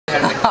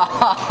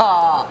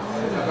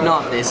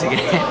Not this again.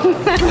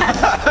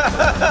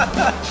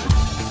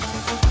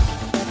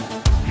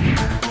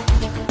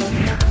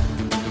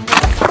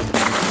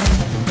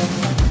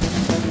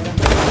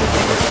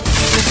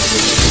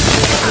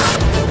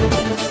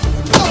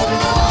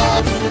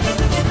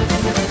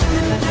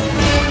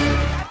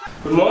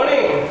 Good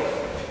morning.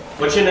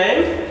 What's your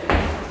name?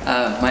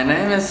 My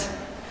name is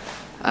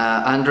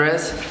Andrey.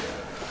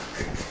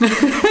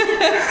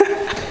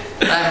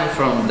 I'm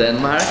from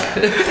Denmark.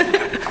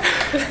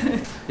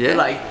 Yeah. You're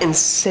like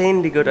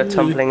insanely good at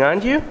tumbling,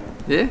 aren't you?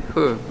 Yeah,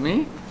 who?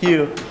 Me?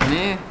 You.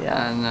 Me?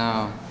 Yeah.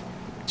 No.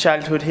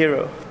 Childhood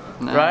hero.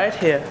 No. Right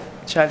here.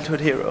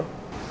 Childhood hero.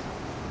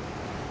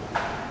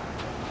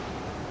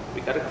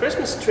 We got a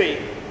Christmas tree.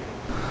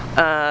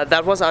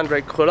 That was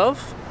Andrey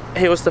Krylov.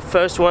 He was the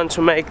first one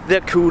to make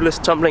the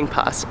coolest tumbling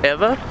pass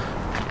ever.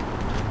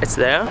 It's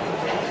there.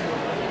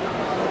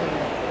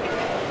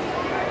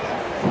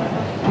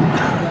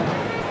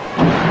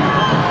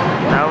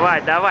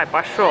 Давай, давай,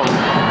 пошел.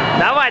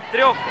 Давай,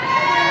 трех.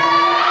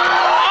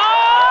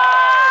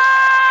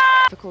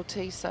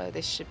 Difficulty, so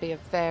this should be a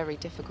very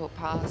difficult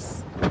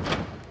pass.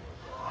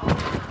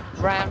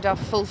 Round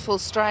off full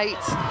straight,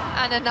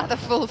 and another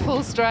full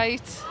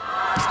straight.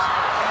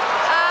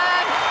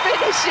 And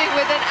finishing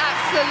with an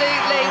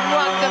absolutely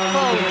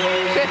wonderful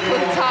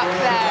triple tuck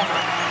there.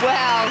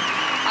 Well,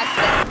 I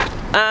said.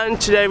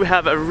 And today we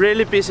have a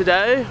really busy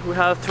day. We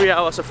have 3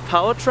 hours of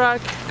power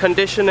track,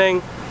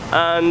 conditioning,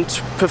 and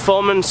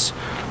performance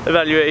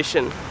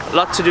evaluation. A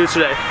lot to do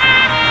today.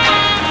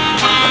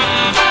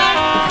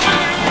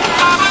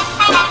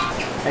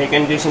 Are you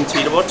going to do some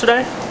teeterboard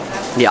today?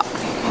 Yeah,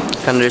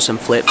 gonna do some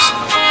flips.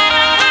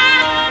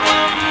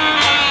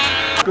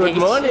 Good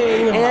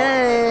morning!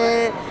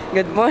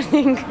 Good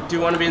morning. Do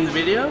you want to be in the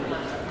video?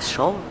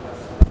 Sure.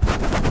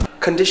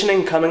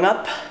 Conditioning coming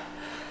up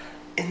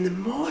in the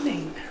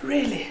morning,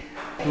 really.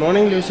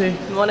 Morning, Lucy.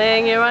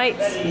 Morning, you right?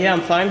 Yeah,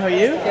 I'm fine. How are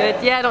you?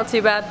 Good. Yeah, not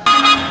too bad.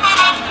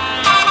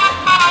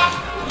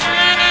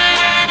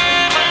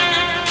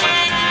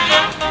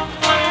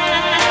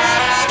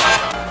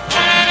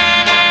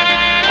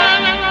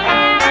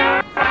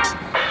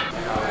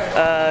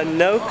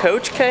 No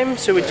coach came,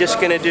 so we're just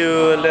gonna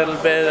do a little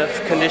bit of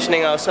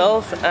conditioning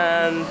ourselves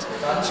and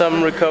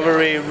some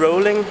recovery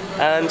rolling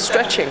and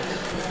stretching.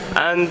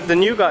 And the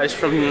new guys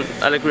from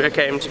Alegria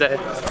came today.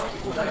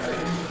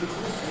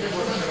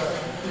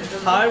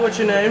 Hi, what's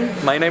your name?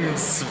 My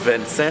name's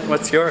Vincent,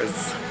 what's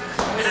yours?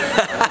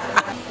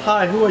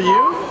 Hi, who are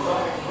you?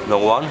 No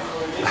one.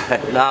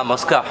 Nah,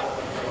 Moscow.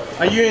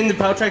 Are you in the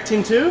power track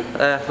team too?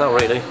 Not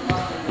really.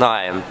 No,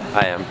 I am.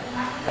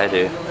 I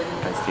do.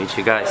 Nice to meet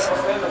you guys.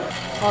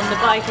 On the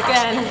bike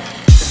again.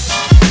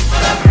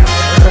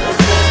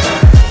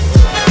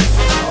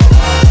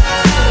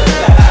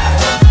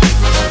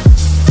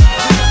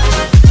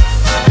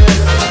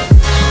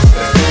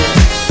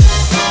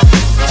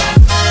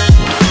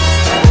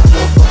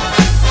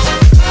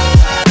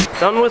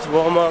 Done with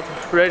warm-up,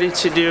 ready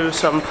to do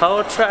some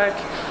power track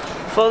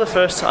for the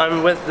first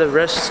time with the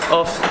rest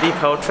of the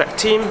power track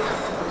team.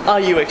 Are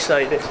you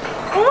excited?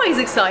 Always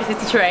excited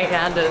to train,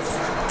 Anders.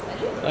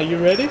 Are you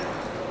ready?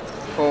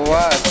 For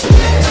what?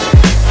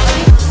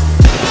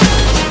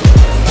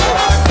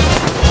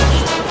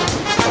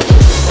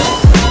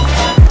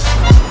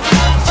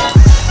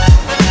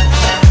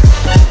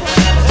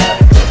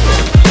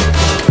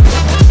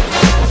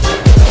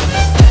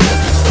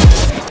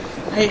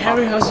 Hey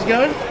Harry, how's it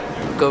going?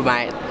 Good,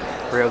 mate.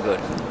 Real good.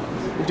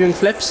 You doing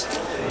flips?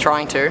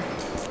 Trying to.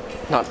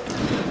 Not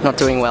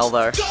doing well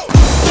though.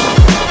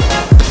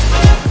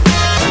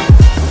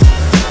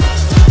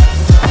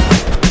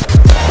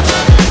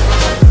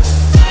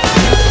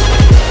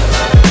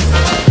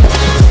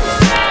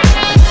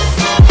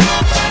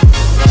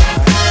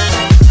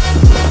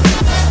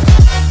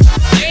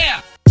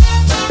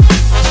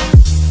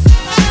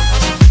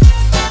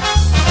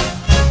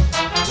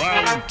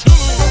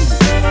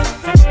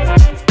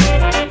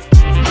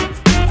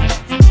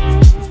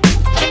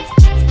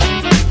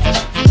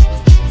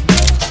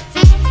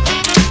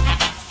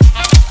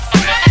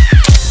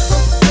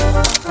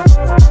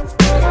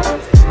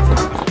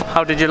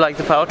 How did you like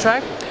the power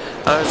track?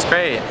 Oh, it's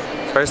great.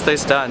 First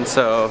day's done,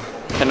 so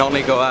can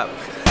only go up.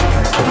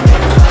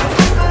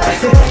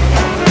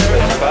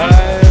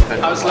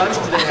 How's lunch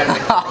today, Henry?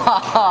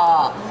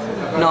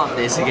 Not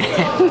this again.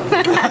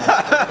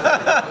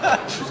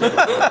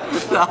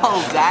 The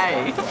whole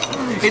day.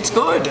 It's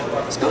good.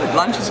 It's good.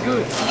 Lunch is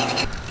good.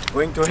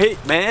 Going to heat,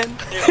 man.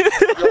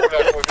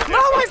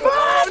 Oh my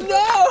god,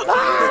 no!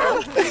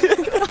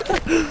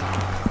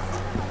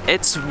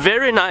 It's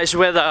very nice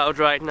weather out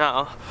right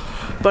now,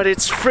 but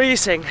it's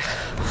freezing.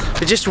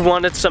 We just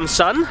wanted some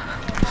sun.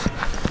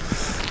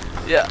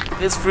 Yeah,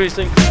 it's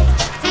freezing.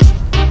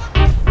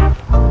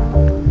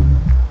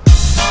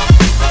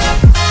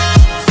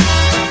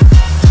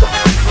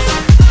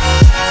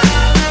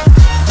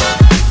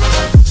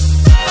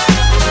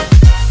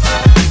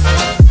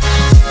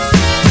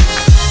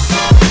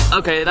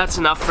 Okay, that's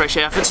enough fresh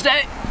air for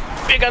today.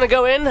 We're gonna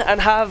go in and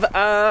have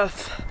a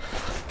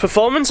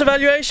Performance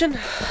evaluation?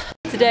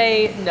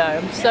 Today, no,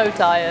 I'm so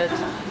tired.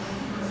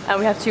 And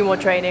we have 2 more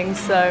trainings,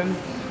 so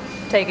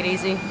take it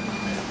easy.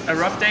 A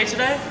rough day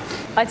today?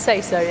 I'd say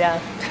so, yeah.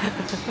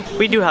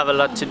 We do have a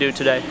lot to do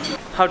today.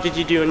 How did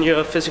you do in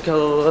your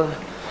physical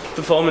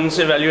performance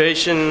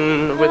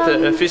evaluation with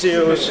the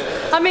physios?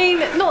 I mean,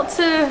 not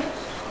to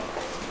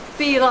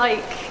be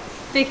like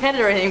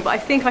big-headed or anything, but I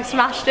think I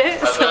smashed it,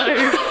 so...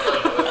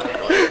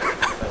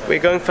 We're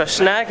going for a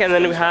snack and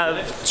then we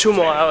have 2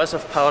 more hours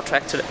of power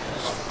track today.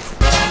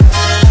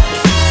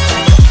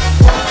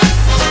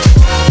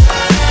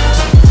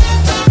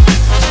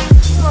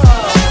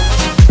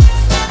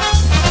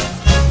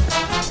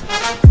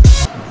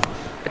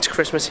 It's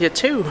Christmas here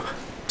too.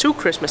 2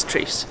 Christmas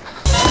trees.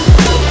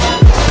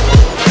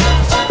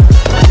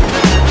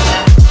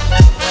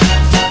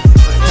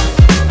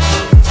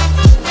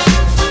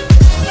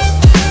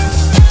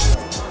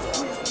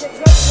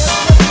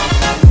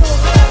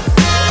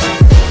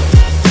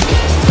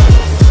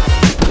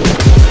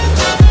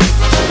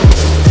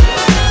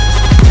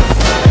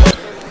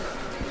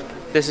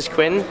 This is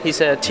Quinn, he's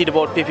a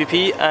teeterboard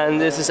PPP,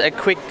 and this is a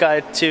quick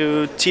guide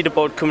to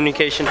teeterboard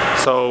communication.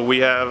 So we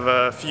have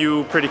a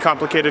few pretty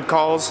complicated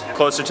calls.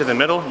 Closer to the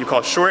middle, you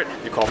call short,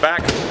 you call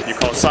back, you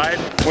call side.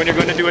 When you're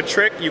going to do a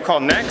trick, you call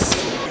next,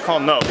 you call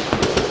no.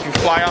 If you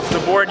fly off the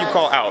board, you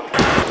call out.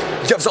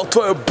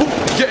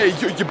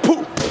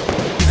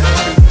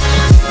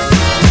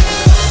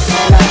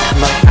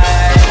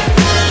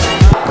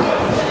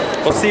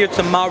 We'll see you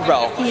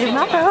tomorrow. See you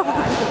tomorrow.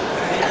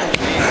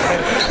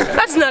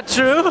 That's not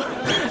true!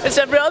 It's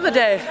every other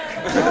day.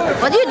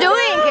 What are you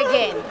doing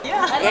again?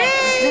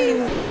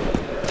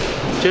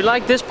 Do you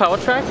like this power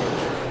track?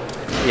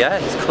 Yeah,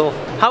 it's cool.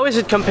 How is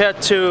it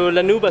compared to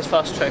Lanuba's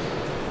fast track?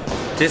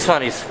 This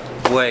one is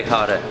way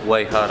harder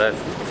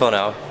for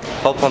now.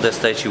 Hope on the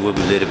stage it will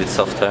be a little bit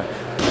softer.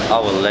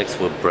 Our legs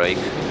will break.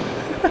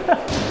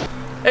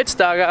 It's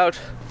dark out.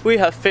 We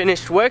have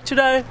finished work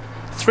today.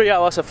 3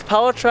 hours of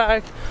power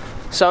track,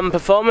 some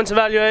performance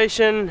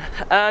evaluation,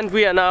 and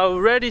we are now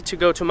ready to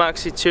go to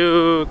Maxi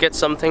to get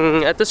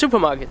something at the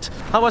supermarket.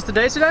 How was the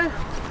day today?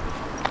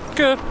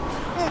 Good.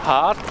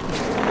 Hard.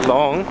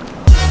 Long.